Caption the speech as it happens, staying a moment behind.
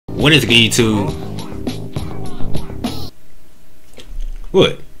What is good, YouTube?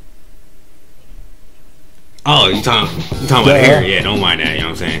 What? Oh, you talking about hair? Yeah, don't mind that. You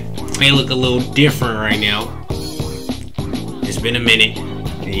know what I'm saying? May look a little different right now. It's been a minute.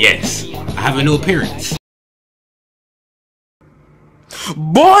 And yes, I have a new appearance.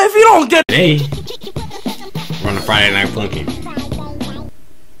 Boy, if you don't get Hey, we're on the Friday Night Funkin.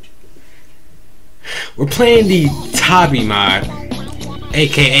 We're playing the TABI mod,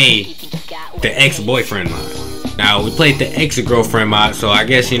 aka the ex-boyfriend mod. Now we played the ex-girlfriend mod, so I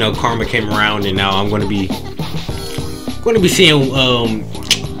guess, you know, karma came around, and now I'm going to be seeing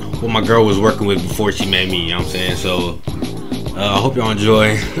what my girl was working with before she met me. You know what I'm saying? So I hope y'all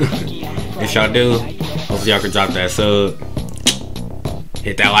enjoy. If y'all do, hopefully y'all can drop that sub,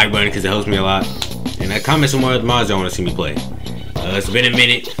 hit that like button because it helps me a lot, and comment some more mods y'all want to see me play. It's been a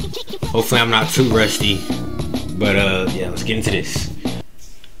minute. Hopefully I'm not too rusty, but yeah, let's get into this.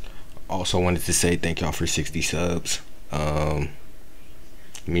 Also wanted to say thank y'all for 60 subs. It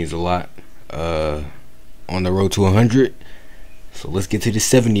means a lot. On the road to 100, so let's get to the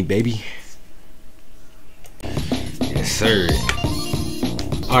 70, baby. Yes, sir.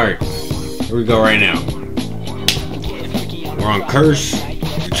 All right, here we go right now. We're on Curse.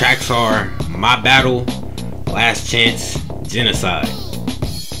 The tracks are My Battle, Last Chance, Genocide.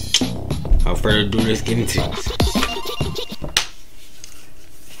 Without further ado, let's get into this.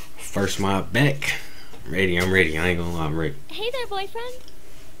 First mod back. I'm ready. I ain't gonna lie, I'm ready. Hey there, boyfriend.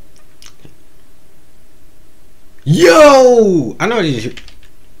 Yo! I know this.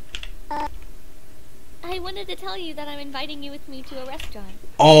 I wanted to tell you that I'm inviting you with me to a restaurant.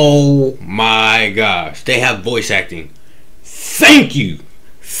 Oh my gosh. They have voice acting. Thank you.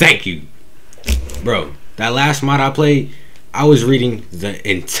 Thank you. Bro, that last mod I played, I was reading the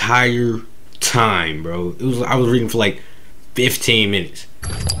entire time, bro. I was reading for like 15 minutes.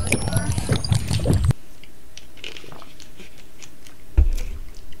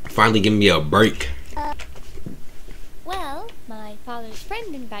 Finally giving me a break. Well, my father's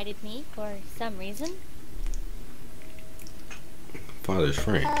friend invited me for some reason. Father's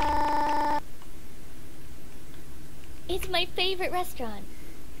friend? It's my favorite restaurant.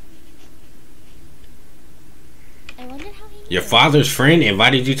 I wonder how he knew. Your father's friend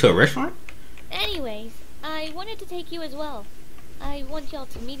invited you to a restaurant? Anyways, I wanted to take you as well. I want y'all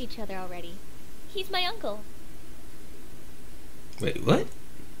to meet each other already. He's my uncle. Wait, what?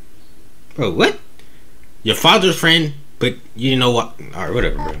 Bro, what? Your father's friend, but you know what? Alright,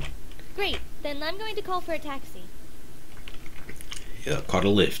 whatever, bro. Great, then I'm going to call for a taxi. Yeah, call the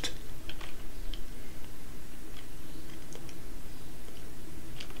lift.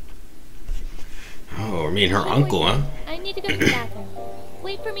 Oh, me and her uncle, huh? I need to go to the bathroom.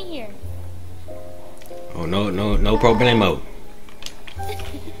 Wait for me here. Oh, no problemo.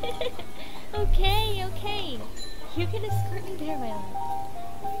 Okay. You can escort me there, my love.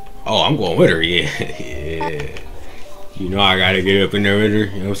 Oh, I'm going with her, yeah. Yeah. You know I gotta get up in there with her. You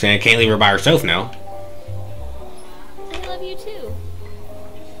know what I'm saying? Can't leave her by herself now. I love you too.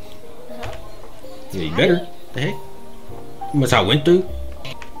 Yeah, you better. The heck? How much I went through?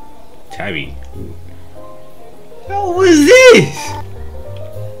 TABI. Yo, what is this?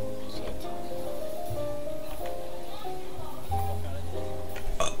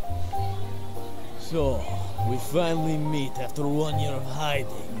 So, we finally meet after 1 year of hiding.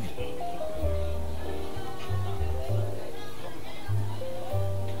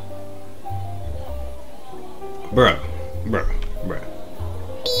 Bruh.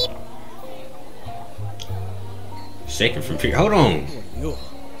 Shaking from fear. Hold on.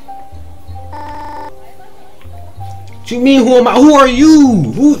 What you mean, who am I? Who are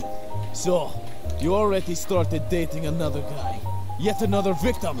you? Who? So, you already started dating another guy. Yet another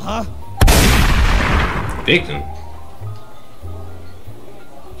victim, huh? Victim?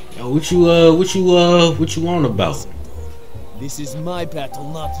 Yo, what you on about? This is my battle,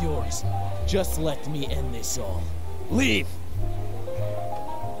 not yours. Just let me end this all. Leave!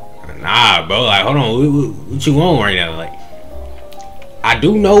 Nah, bro, like, hold on, what you on right now? Like, I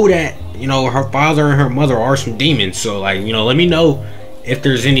do know that, you know, her father and her mother are some demons, so, like, you know, let me know if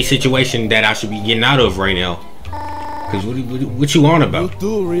there's any situation that I should be getting out of right now. Cause what you on about? You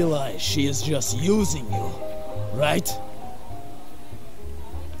do realize she is just using you, right?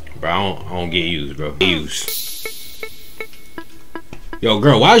 Bro, I don't get used, bro. Used. Yo,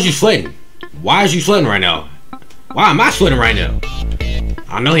 girl, why is you sweating? Why is you sweating right now? Why am I sweating right now?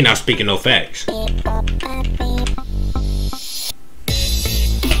 I know he not speaking no facts.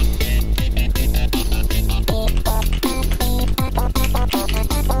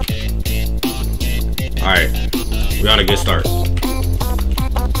 Alright, we got a good start.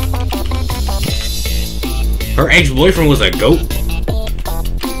 Her ex-boyfriend was a goat?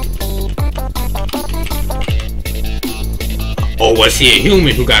 Or was he a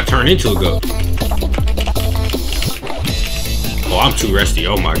human who got turned into a goat? Oh, I'm too rusty.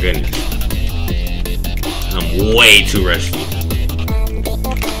 Oh my goodness. I'm way too rusty.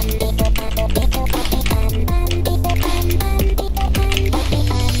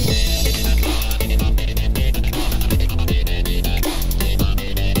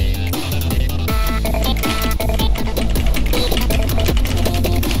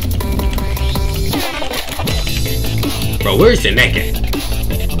 Bro, where's the neck at?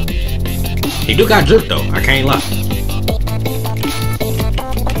 He do got drip though, I can't lie.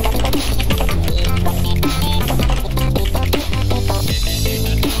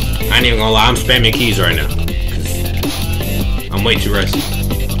 I ain't even gonna lie, I'm spamming keys right now. I'm way too rusty.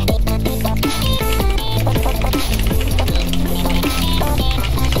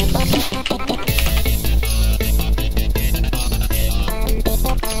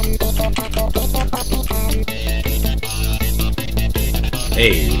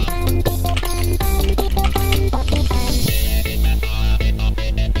 Hey.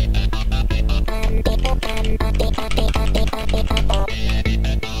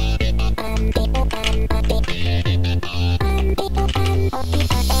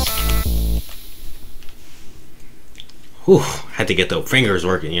 Whew, had to get the fingers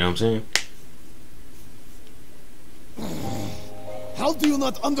working, you know what I'm saying? How do you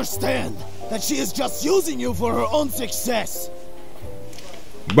not understand that she is just using you for her own success?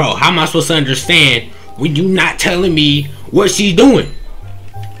 Bro, how am I supposed to understand when you not telling me what she's doing?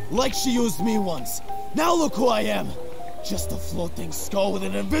 Like she used me once. Now look who I am. Just a floating skull with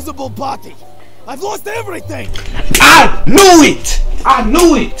an invisible body. I've lost everything! I knew it! I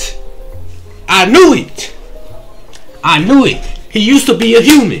knew it! I knew it! I knew it! He used to be a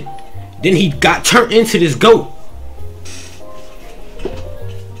human. Then he got turned into this goat.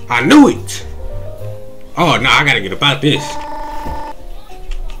 I knew it! Oh, no, I gotta get about this.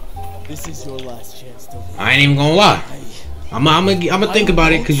 This is your last chance to leave. I ain't even gonna lie. I'm gonna think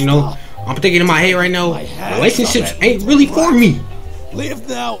about it, cause you know I'm thinking in my head right now. Relationships ain't really for me. Leave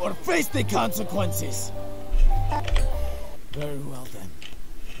now or face the consequences. Very well then.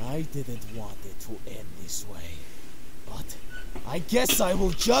 I didn't want it to end this way, but I guess I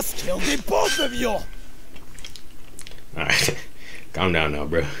will just kill the both of you. All right, calm down now,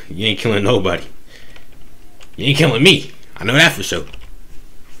 bro. You ain't killing nobody. You ain't killing me. I know that for sure.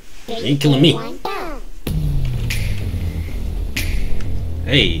 You ain't killing me.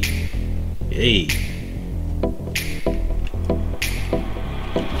 Hey. Hey.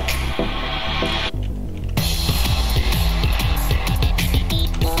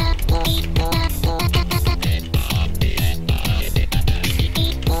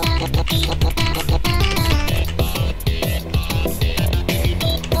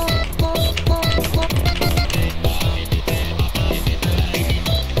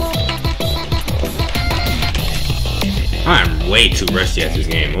 I'm way too rusty at this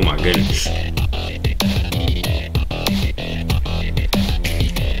game. Oh my goodness.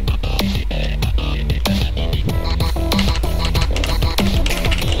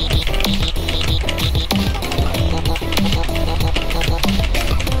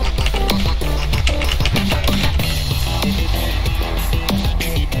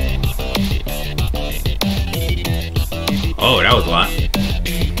 Oh, that was a lot.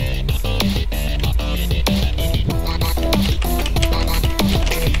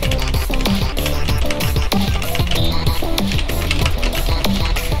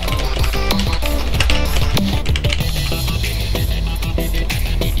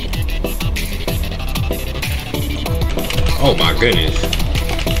 Oh my goodness.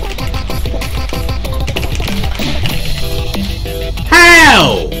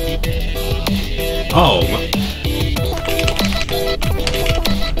 How? Oh my.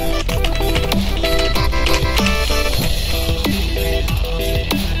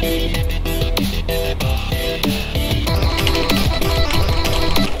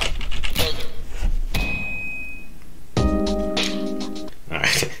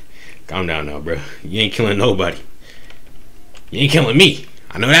 Alright. Calm down now, bro. You ain't killing nobody. You ain't killing me.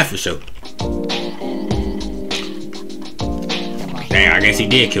 I know that for sure. Dang, I guess he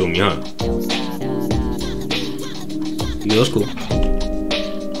did kill me, huh? Yeah, that's cool.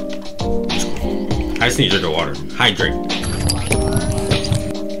 That's cool. I just need to drink the water. Hydrate.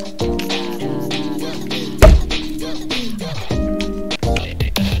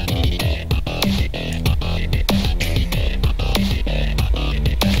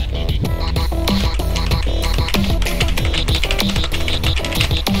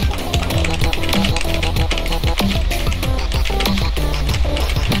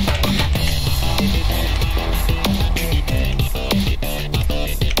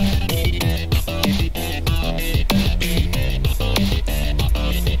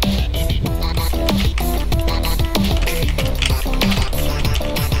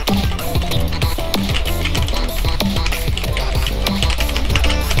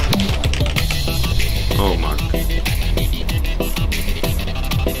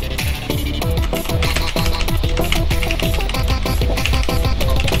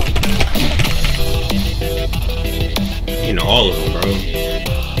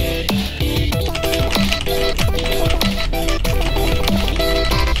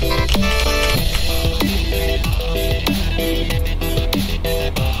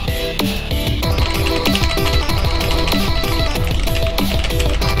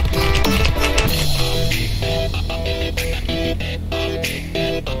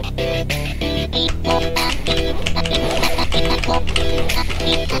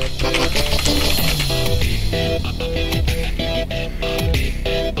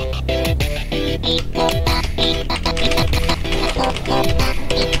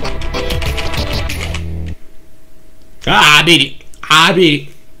 I beat it. I beat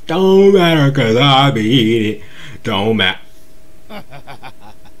it. Don't matter, cause I beat it. Don't matter. Get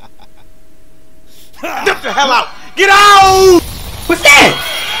the hell out! Get out! What's that?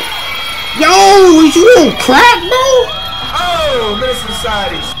 Yo, is you on crack, bro? Oh, Minister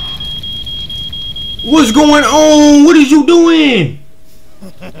Societies. What's going on? What is you doing?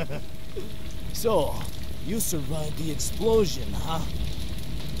 So, you survived the explosion, huh?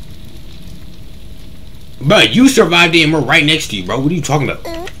 Bro, you survived it and we're right next to you, bro. What are you talking about?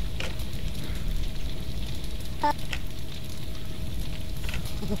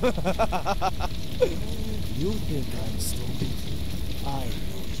 You think I'm stupid? I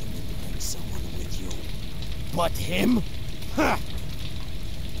know you didn't bring someone with you. But him? Ha!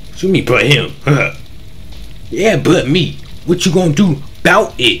 What you mean, but him? Huh? Yeah, but me. What you gonna do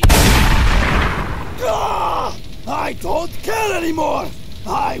about it? Ah! I don't care anymore!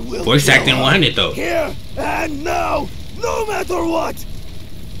 I will Voice acting 100 though. here and now, no matter what!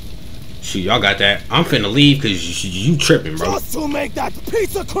 Shoot, y'all got that. I'm finna leave cause you tripping, bro. Just to make that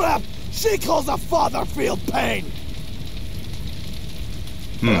piece of crap she calls a father feel pain!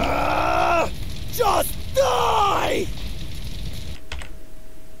 Just die!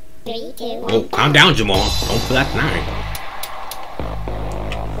 Oh, calm down, Jamal. Don't pull out the knife.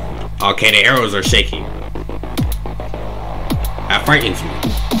 Okay, the arrows are shaking. That frightens me.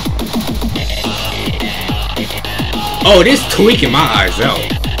 Oh, this tweaking my eyes out.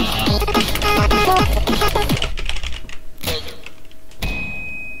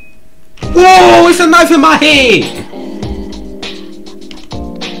 Whoa, it's a knife in my head!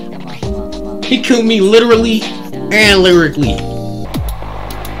 He killed me literally and lyrically.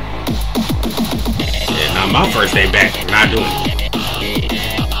 Yeah, not my first day back. Not doing it.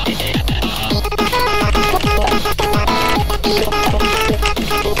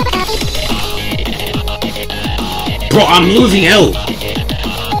 Bro, I'm losing health.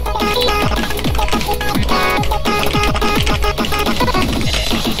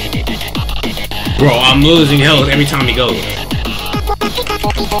 Bro, I'm losing health every time he goes.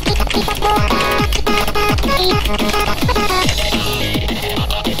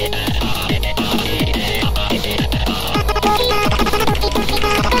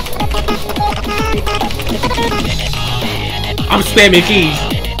 I'm spamming keys.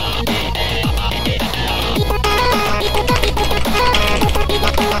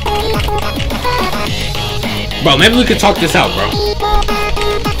 Bro, maybe we could talk this out, bro.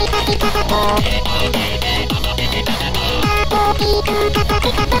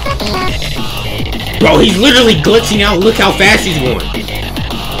 Bro, he's literally glitching out. Look how fast he's going.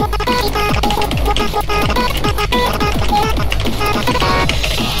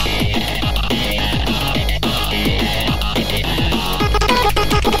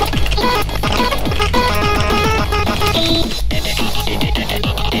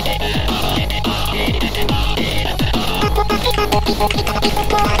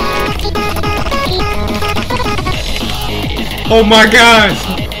 Oh my gosh!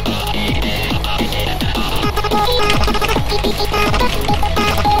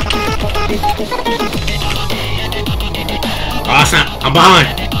 Oh snap! I'm behind!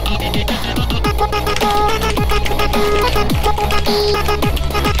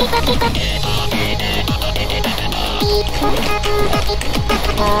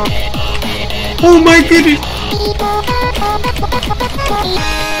 Oh my goodness!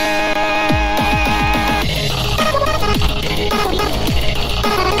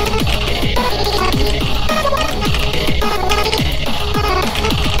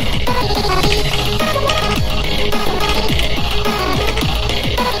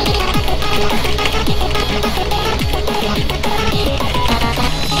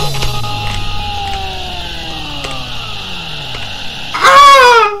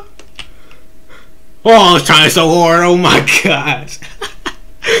 Oh, I was trying so hard. Oh my gosh.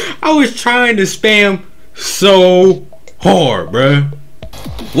 I was trying to spam so hard, bruh.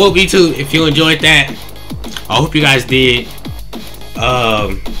 Well, me too, if you enjoyed that. I hope you guys did.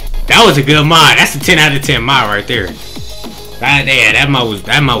 That was a good mod. That's a 10 out of 10 mod right there. That mod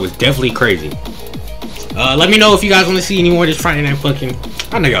was definitely crazy. Let me know if you guys want to see any more of this Friday Night Funkin'.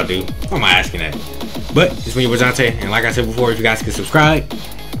 I know y'all do. Why am I asking that? But it's me, Dante, and like I said before, if you guys can subscribe,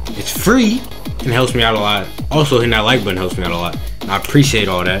 it's free and helps me out a lot. Also, hitting that like button helps me out a lot. I appreciate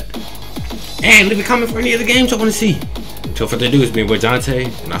all that. And leave a comment for any other games I want to see. Until further ado, it's me, Dante,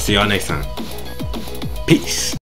 and I'll see y'all next time. Peace.